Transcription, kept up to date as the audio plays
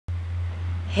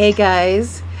Hey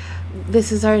guys, this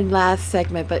is our last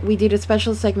segment, but we did a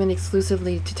special segment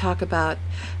exclusively to talk about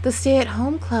the Stay at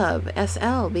Home Club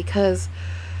SL because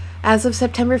as of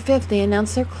September 5th, they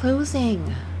announced they're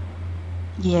closing.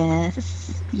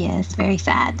 Yes, yes, very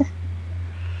sad.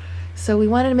 So we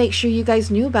wanted to make sure you guys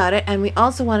knew about it, and we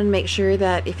also wanted to make sure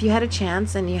that if you had a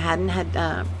chance and you hadn't had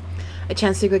a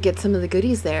chance to go get some of the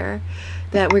goodies there,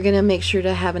 that we're going to make sure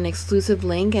to have an exclusive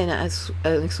link and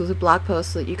an exclusive blog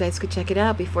post so that you guys could check it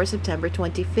out before September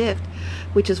 25th,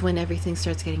 which is when everything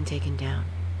starts getting taken down.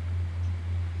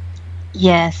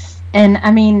 Yes. And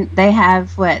I mean, they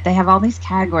have what? They have all these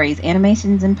categories: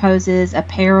 animations and poses,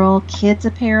 apparel, kids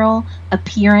apparel,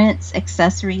 appearance,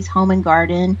 accessories, home and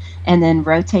garden, and then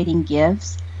rotating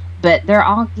gifts. But they're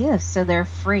all gifts, so they're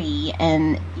free,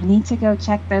 and you need to go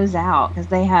check those out because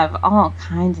they have all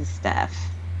kinds of stuff.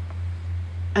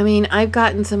 I mean, I've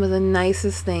gotten some of the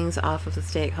nicest things off of the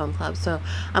Stay at Home Club, so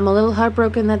I'm a little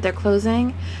heartbroken that they're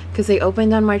closing because they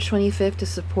opened on March 25th to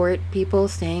support people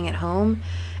staying at home,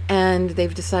 and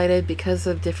they've decided because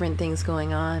of different things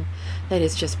going on that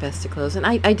it's just best to close. And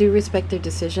I do respect their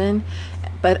decision,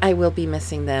 but I will be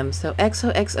missing them. So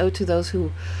XOXO to those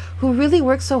who really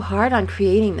worked so hard on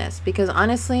creating this, because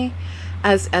honestly,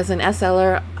 as an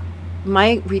SLer,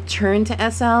 my return to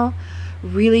SL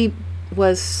really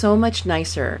was so much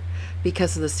nicer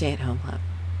because of the Stay at Home Club.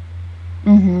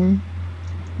 Mm-hmm.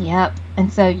 Yep.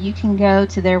 And so you can go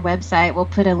to their website. We'll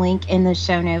put a link in the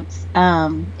show notes.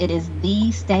 It is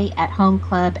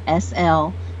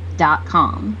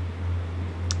thestayathomeclubsl.com.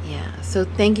 Yeah. So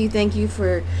thank you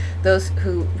for those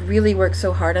who really worked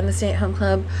so hard on the Stay at Home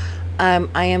Club.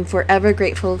 I am forever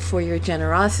grateful for your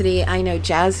generosity. I know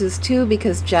Jazz is too,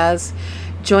 because Jazz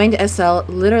joined SL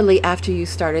literally after you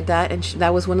started that, and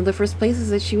that was one of the first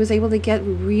places that she was able to get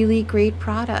really great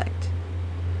product.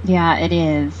 Yeah, it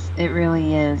is. It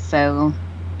really is. So,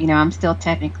 I'm still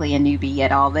technically a newbie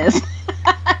at all this.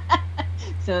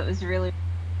 So it was really.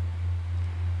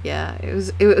 Yeah, it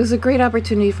was a great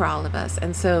opportunity for all of us,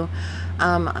 and so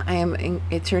I am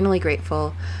eternally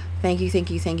grateful. Thank you,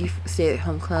 Stay at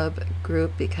Home Club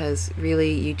group, because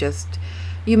really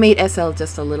you made SL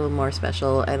just a little more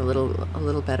special and a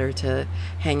little better to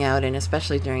hang out in,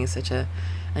 especially during such an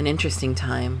interesting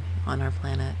time on our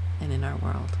planet and in our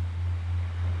world.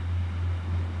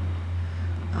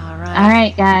 All All right,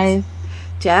 right, guys.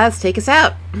 Jazz, take us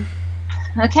out.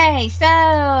 Okay,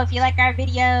 so if you like our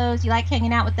videos, you like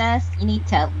hanging out with us, you need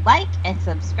to like and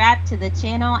subscribe to the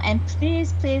channel, and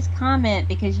please, please comment,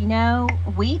 because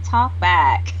we talk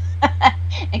back.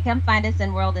 And come find us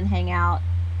in World and hang out.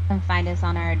 Come find us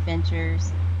on our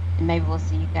adventures, and maybe we'll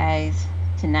see you guys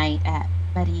tonight at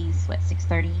Buddy's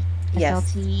 6:30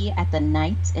 Yes. SLT at the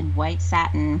Knights in White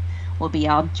Satin. We'll be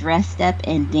all dressed up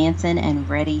and dancing and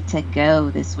ready to go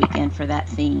this weekend for that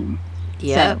theme.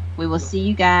 Yep. So we will see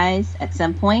you guys at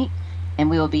some point, and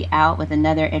we will be out with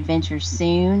another adventure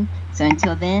soon. So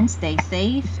until then, stay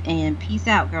safe and peace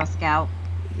out, Girl Scout.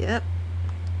 Yep.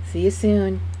 See you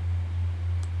soon.